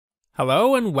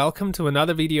Hello and welcome to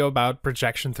another video about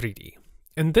projection 3D.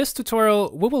 In this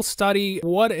tutorial, we will study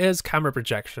what is camera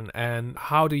projection and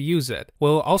how to use it.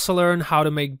 We'll also learn how to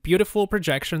make beautiful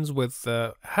projections with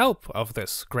the help of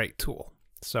this great tool.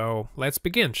 So let's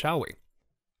begin, shall we?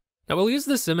 Now we'll use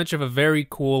this image of a very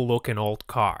cool looking old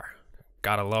car.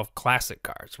 Gotta love classic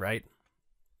cars, right?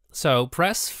 So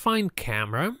press Find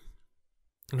Camera.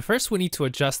 And first we need to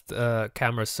adjust the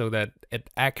camera so that it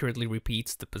accurately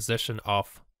repeats the position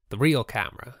of the real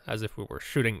camera, as if we were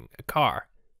shooting a car.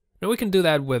 Now we can do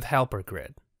that with helper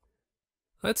grid.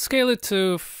 Let's scale it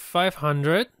to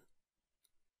 500.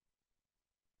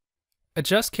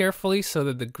 Adjust carefully so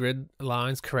that the grid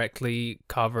lines correctly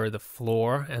cover the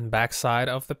floor and backside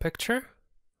of the picture,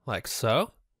 like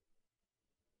so.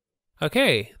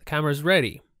 Okay, the camera is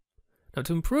ready. Now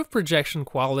to improve projection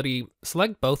quality,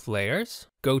 select both layers,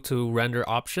 go to Render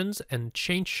Options and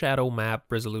change Shadow Map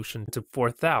Resolution to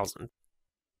 4000.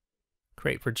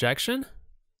 Create projection.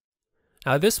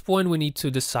 Now at this point we need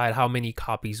to decide how many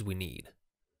copies we need.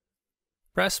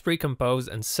 Press Pre-Compose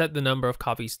and set the number of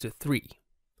copies to 3.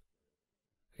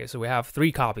 Okay, so we have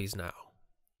 3 copies now.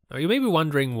 Now you may be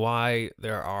wondering why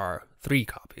there are 3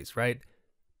 copies, right?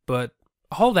 But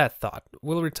hold that thought,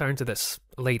 we'll return to this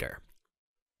later.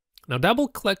 Now double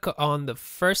click on the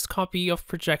first copy of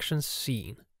projection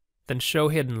scene, then show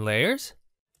hidden layers.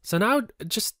 So now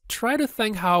just try to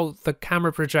think how the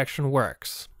camera projection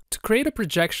works. To create a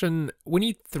projection, we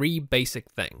need 3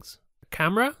 basic things. The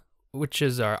camera, which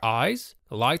is our eyes,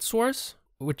 the light source,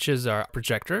 which is our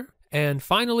projector, and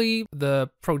finally the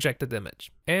projected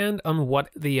image, and on what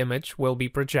the image will be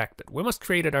projected. We must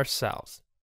create it ourselves.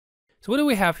 So what do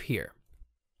we have here?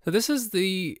 So this is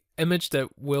the image that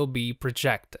will be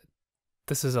projected.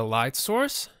 This is a light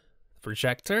source, the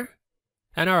projector,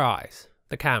 and our eyes,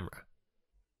 the camera.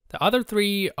 The other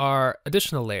 3 are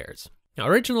additional layers. Now,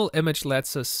 original image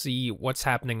lets us see what's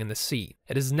happening in the scene.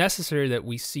 It is necessary that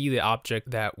we see the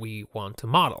object that we want to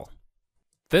model.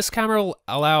 This camera will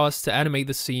allow us to animate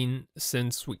the scene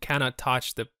since we cannot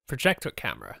touch the projector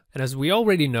camera. And as we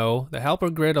already know, the helper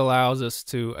grid allows us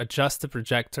to adjust the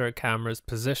projector camera's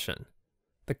position.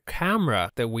 The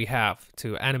camera that we have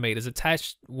to animate is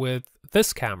attached with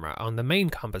this camera on the main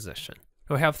composition.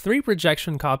 We have 3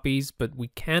 projection copies, but we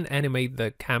can animate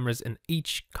the cameras in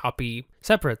each copy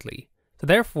separately. So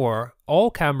therefore,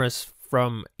 all cameras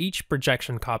from each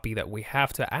projection copy that we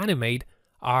have to animate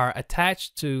are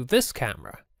attached to this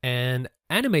camera. And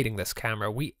animating this camera,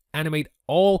 we animate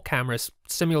all cameras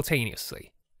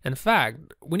simultaneously. In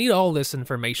fact, we need all this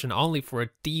information only for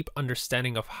a deep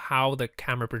understanding of how the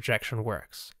camera projection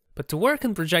works. But to work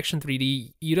in projection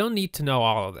 3D, you don't need to know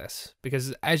all of this,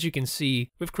 because as you can see,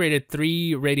 we've created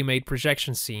 3 ready-made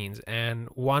projection scenes and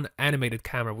 1 animated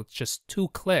camera with just 2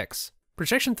 clicks.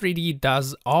 Projection 3D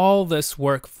does all this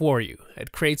work for you.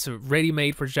 It creates a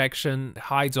ready-made projection,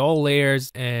 hides all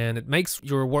layers, and it makes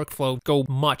your workflow go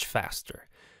much faster.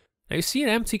 Now you see an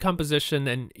empty composition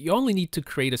and you only need to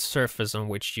create a surface on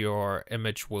which your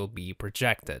image will be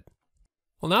projected.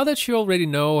 Well, now that you already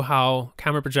know how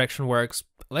camera projection works,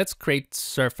 let's create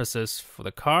surfaces for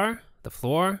the car, the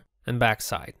floor, and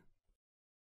backside.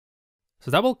 So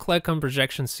double click on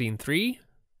projection scene 3.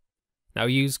 Now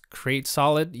use Create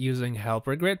Solid using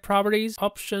Helper Grid Properties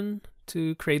option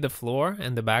to create the floor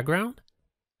and the background.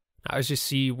 Now as you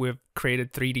see, we've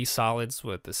created 3D solids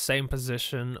with the same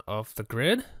position of the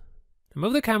grid.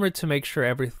 Move the camera to make sure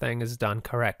everything is done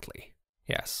correctly.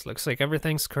 Yes, looks like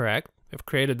everything's correct. We've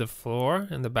created the floor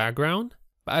and the background,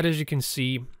 but as you can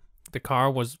see, the car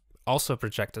was also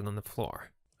projected on the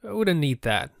floor. We wouldn't need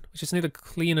that. We just need a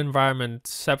clean environment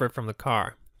separate from the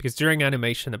car, because during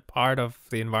animation, a part of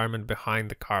the environment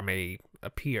behind the car may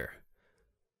appear.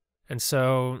 And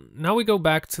so now we go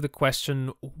back to the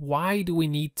question, why do we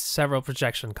need several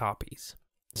projection copies?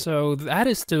 So that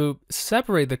is to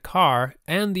separate the car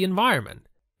and the environment.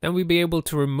 Then we'll be able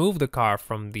to remove the car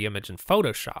from the image in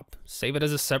Photoshop, save it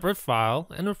as a separate file,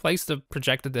 and replace the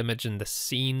projected image in the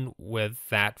scene with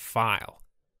that file.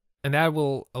 And that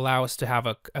will allow us to have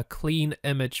a clean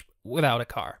image without a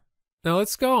car. Now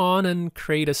let's go on and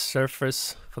create a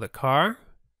surface for the car.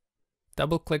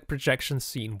 Double-click projection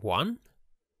scene 1.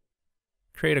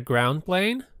 Create a ground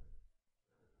plane.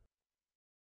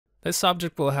 This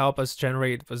object will help us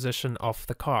generate position of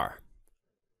the car.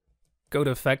 Go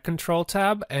to Effect Control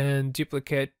tab and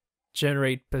duplicate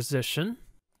Generate Position.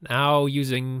 Now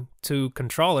using 2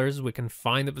 controllers, we can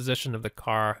find the position of the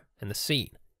car in the scene.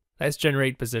 Let's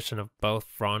generate position of both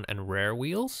front and rear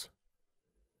wheels.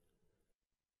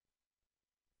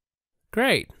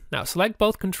 Great. Now select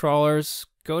both controllers,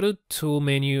 go to Tool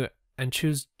menu and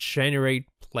choose Generate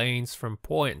Planes from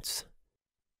Points.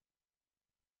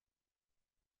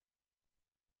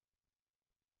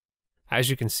 As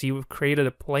you can see, we've created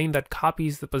a plane that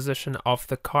copies the position of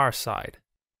the car side.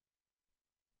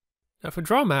 Now for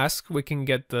draw mask, we can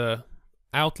get the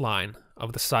outline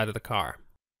of the side of the car.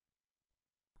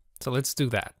 So let's do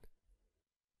that.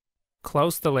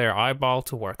 Close the layer eyeball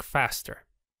to work faster.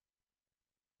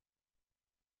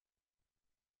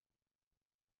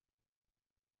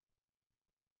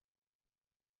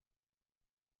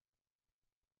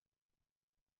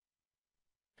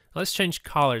 Let's change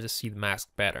color to see the mask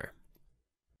better.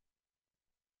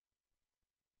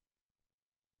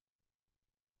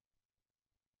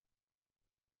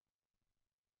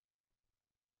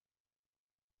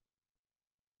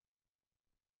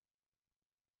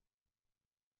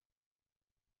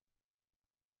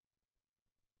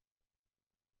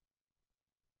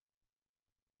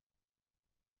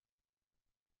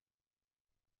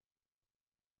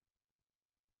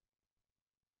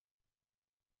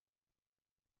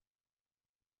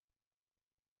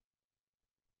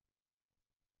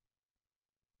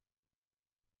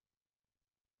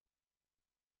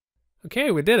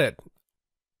 Okay, we did it.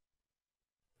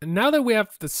 And now that we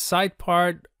have the side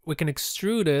part, we can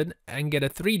extrude it and get a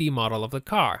 3D model of the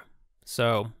car.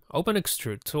 So open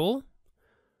Extrude tool,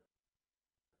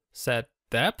 set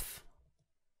depth,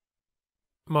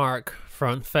 mark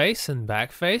front face and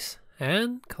back face,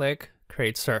 and click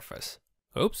Create Surface.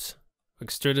 Oops,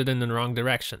 extruded in the wrong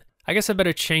direction. I guess I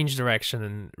better change direction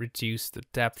and reduce the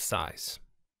depth size.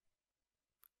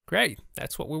 Great,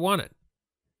 that's what we wanted.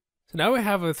 So now we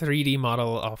have a 3D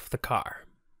model of the car.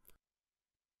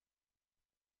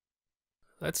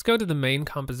 Let's go to the main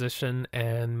composition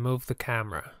and move the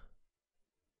camera.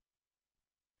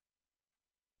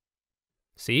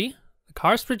 See? The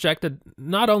car's projected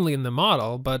not only in the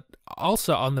model, but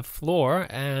also on the floor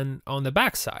and on the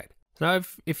backside. So now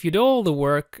if you do all the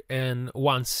work in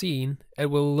one scene, it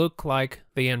will look like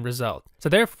the end result. So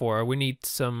therefore, we need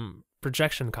some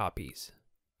projection copies.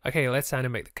 Okay, let's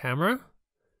animate the camera.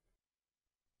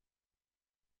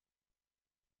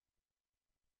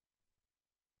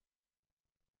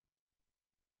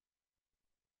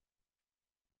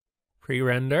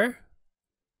 Pre-render.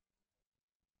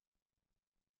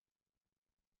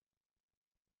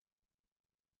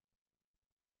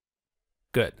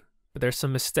 Good, but there's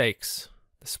some mistakes.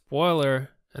 The spoiler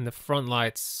and the front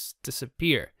lights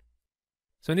disappear.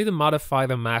 So I need to modify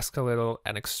the mask a little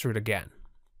and extrude again.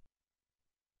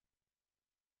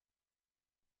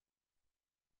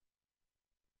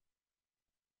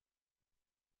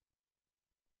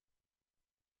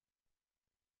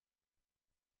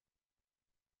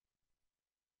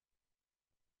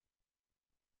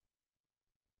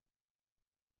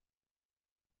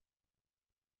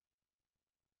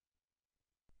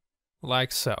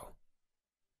 Like so.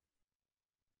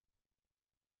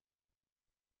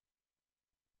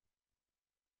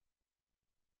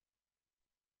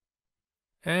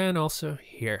 And also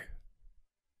here.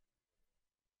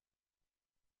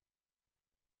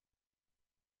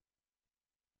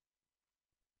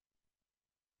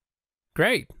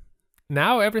 Great.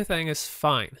 Now everything is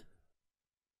fine.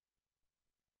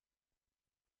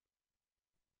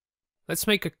 Let's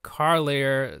make a car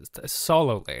layer a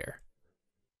solo layer.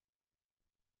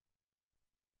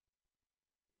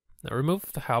 Now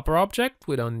remove the helper object.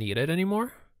 We don't need it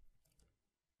anymore.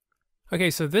 Okay,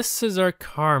 so this is our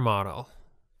car model.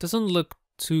 Doesn't look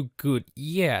too good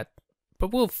yet,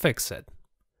 but we'll fix it.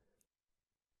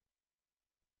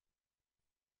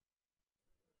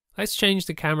 Let's change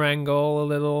the camera angle a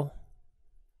little.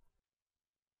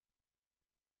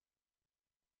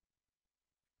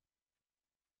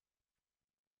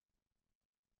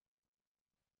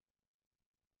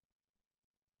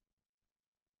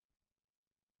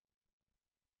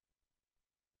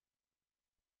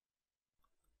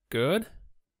 Good.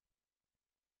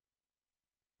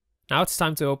 Now it's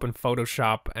time to open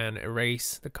Photoshop and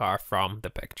erase the car from the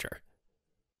picture.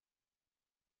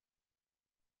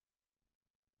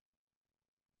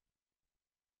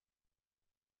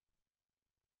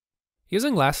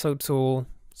 Using lasso tool,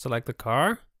 select the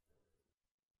car.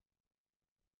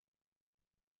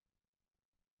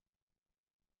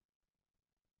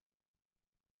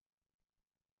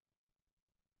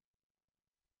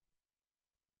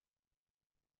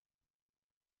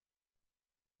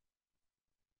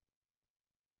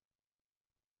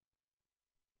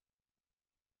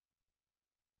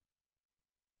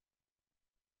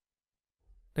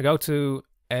 Now go to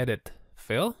Edit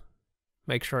Fill.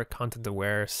 Make sure Content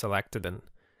Aware is selected and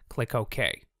click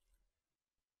OK.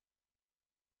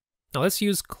 Now let's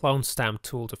use Clone Stamp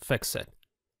tool to fix it.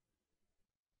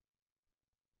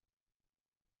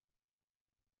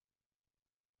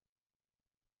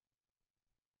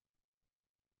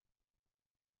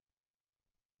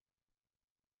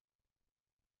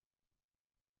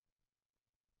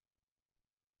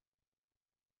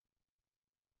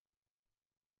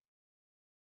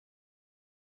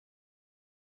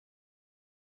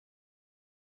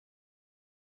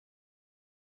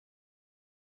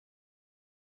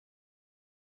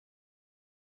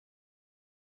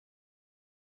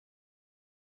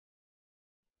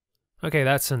 Okay,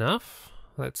 that's enough.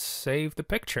 Let's save the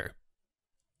picture.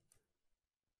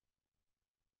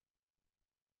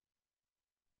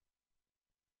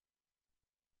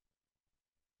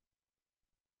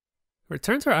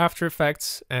 Return to After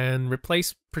Effects and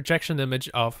replace projection image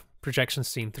of projection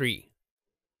scene 3.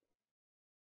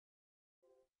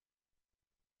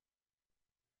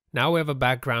 Now we have a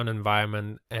background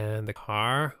environment and the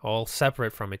car all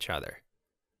separate from each other.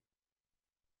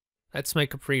 Let's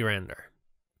make a pre-render.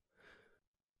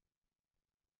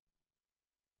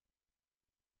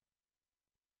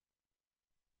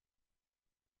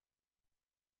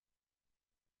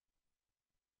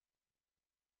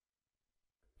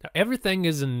 Now everything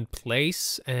is in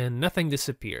place and nothing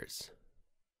disappears.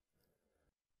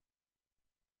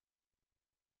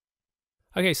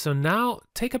 Okay, so now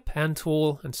take a pen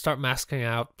tool and start masking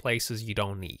out places you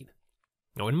don't need.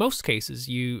 Now, in most cases,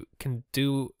 you can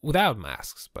do without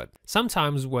masks, but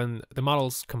sometimes when the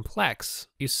model's complex,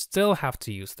 you still have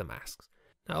to use the masks.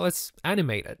 Now let's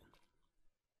animate it.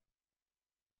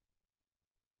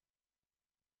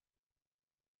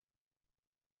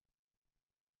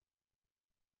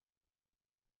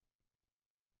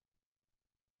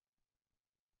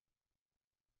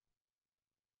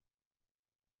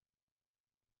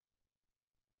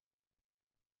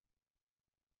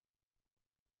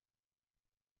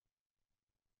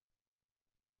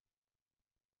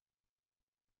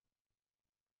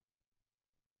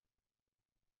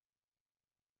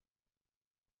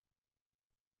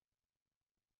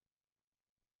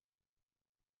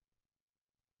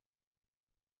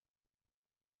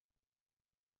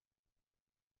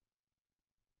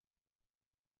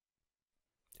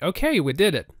 Okay, we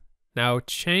did it. Now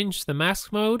change the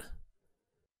mask mode.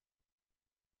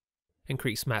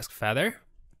 Increase mask feather.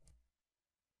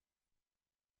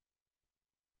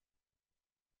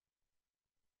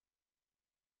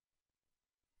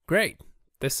 Great.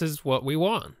 This is what we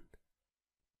want.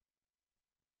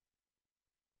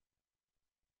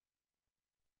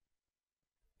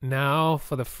 Now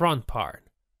for the front part.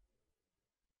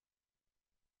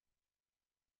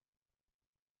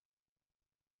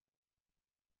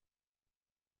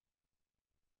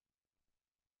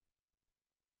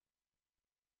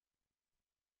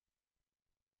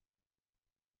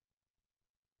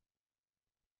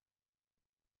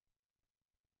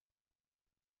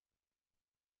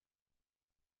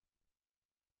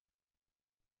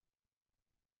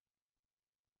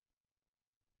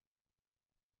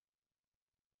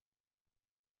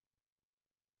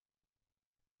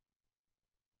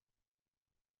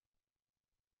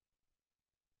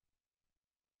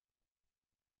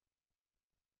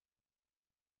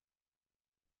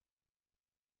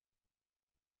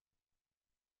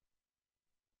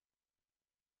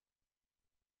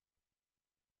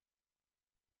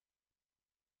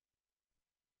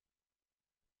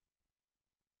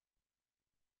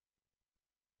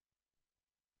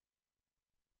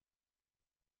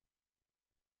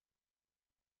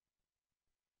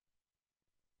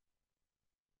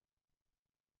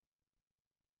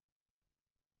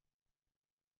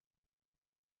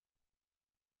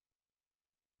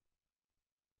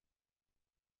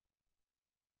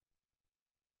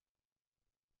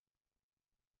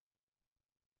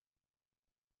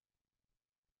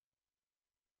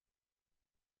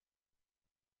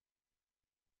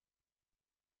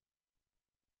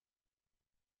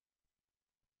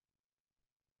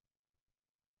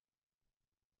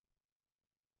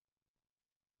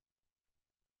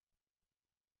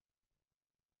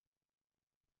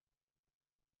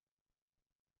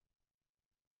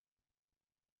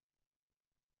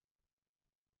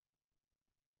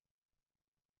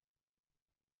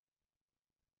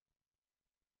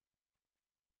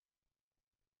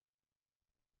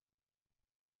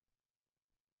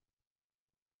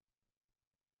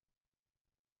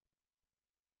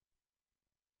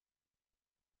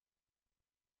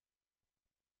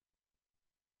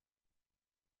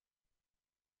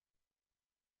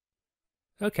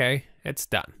 Okay, it's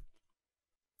done.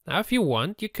 Now if you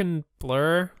want, you can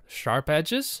blur sharp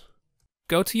edges.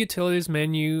 Go to Utilities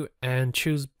menu and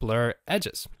choose Blur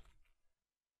Edges.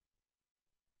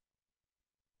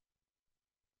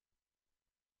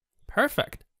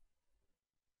 Perfect.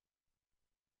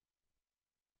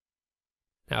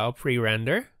 Now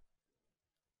pre-render.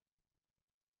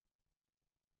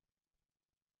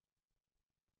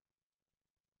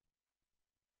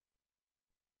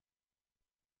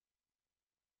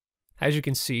 As you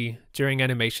can see, during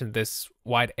animation, this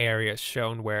white area is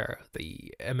shown where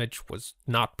the image was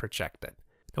not projected.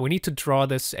 Now we need to draw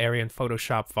this area in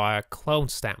Photoshop via Clone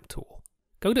Stamp tool.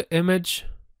 Go to Image,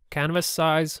 Canvas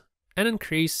Size, and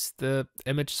increase the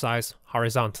image size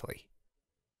horizontally.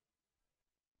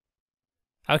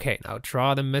 Okay, now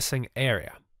draw the missing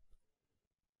area.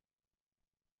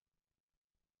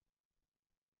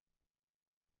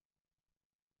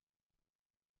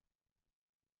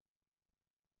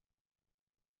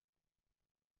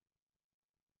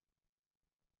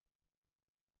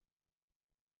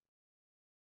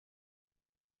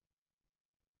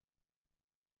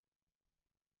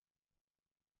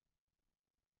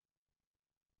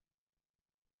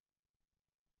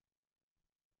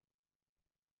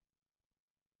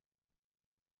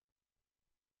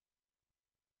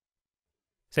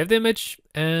 Save the image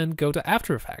and go to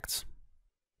After Effects.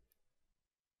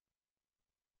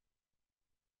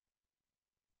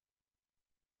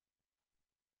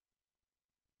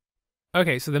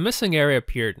 Okay, so the missing area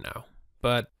appeared now,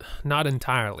 but not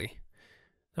entirely.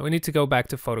 Now we need to go back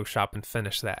to Photoshop and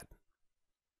finish that.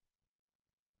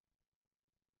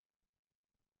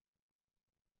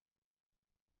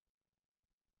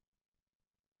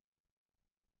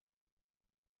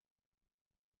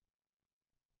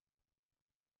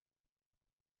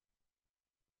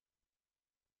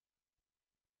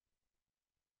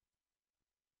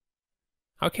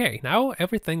 Okay, now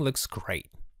everything looks great.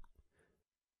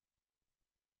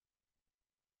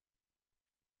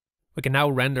 We can now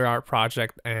render our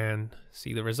project and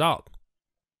see the result.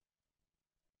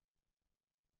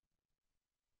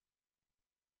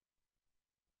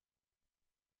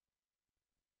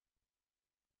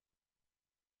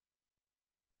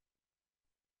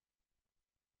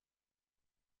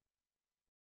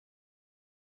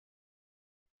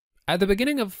 At the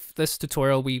beginning of this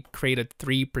tutorial, we created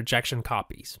 3 projection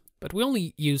copies, but we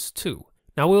only used 2.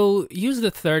 Now we'll use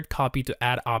the third copy to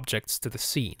add objects to the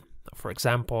scene. For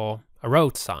example, a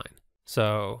road sign.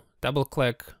 So double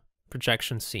click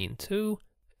projection scene 2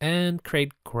 and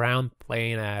create ground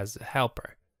plane as a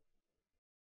helper.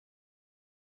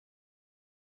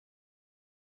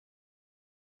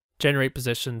 Generate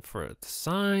position for the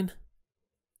sign.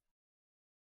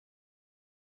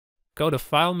 Go to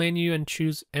File menu and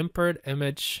choose Import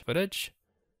Image Footage.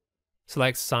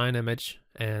 Select Sign Image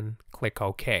and click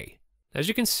OK. As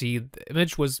you can see, the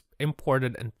image was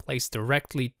imported and placed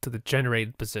directly to the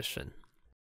generated position.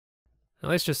 Now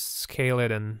let's just scale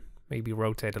it and maybe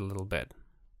rotate it a little bit.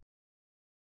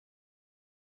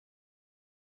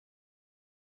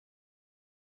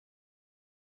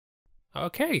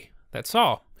 Okay, that's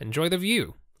all. Enjoy the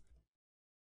view.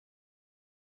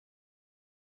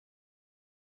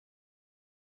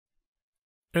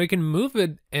 Now you can move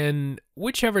it in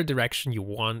whichever direction you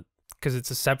want because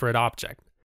it's a separate object.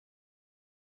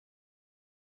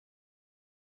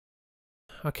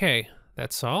 Okay,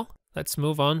 that's all. Let's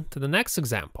move on to the next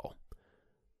example.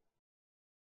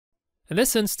 In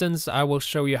this instance, I will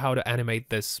show you how to animate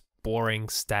this boring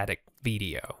static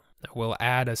video. We'll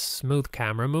add a smooth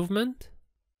camera movement.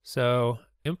 So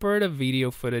import a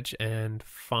video footage and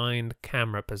find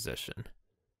camera position.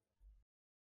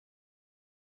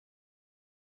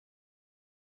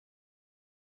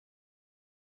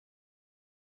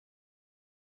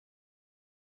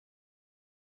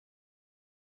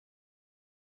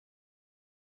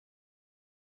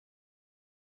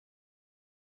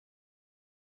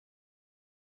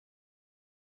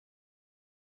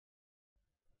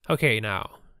 Okay,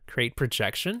 now create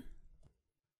projection.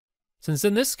 Since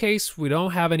in this case we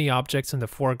don't have any objects in the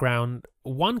foreground,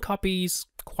 1 copy is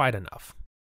quite enough.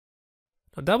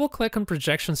 Now double click on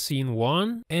projection scene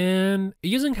 1 and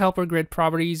using helper grid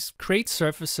properties, create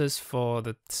surfaces for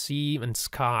the sea and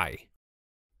sky.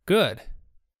 Good.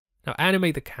 Now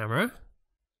animate the camera.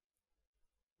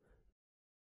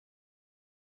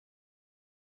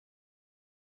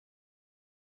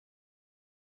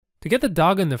 To get the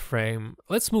dog in the frame,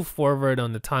 let's move forward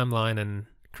on the timeline and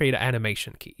create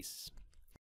animation keys.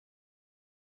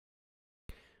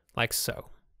 Like so.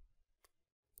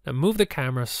 Now move the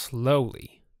camera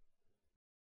slowly.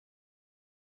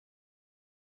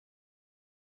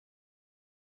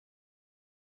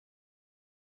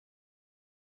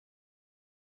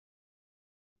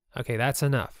 Okay, that's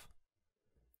enough.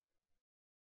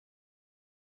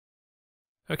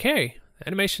 Okay, the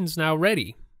animation's now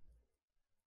ready.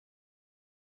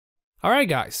 Alright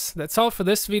guys, that's all for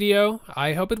this video.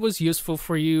 I hope it was useful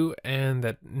for you and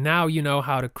that now you know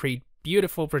how to create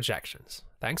beautiful projections.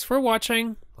 Thanks for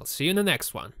watching. I'll see you in the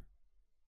next one.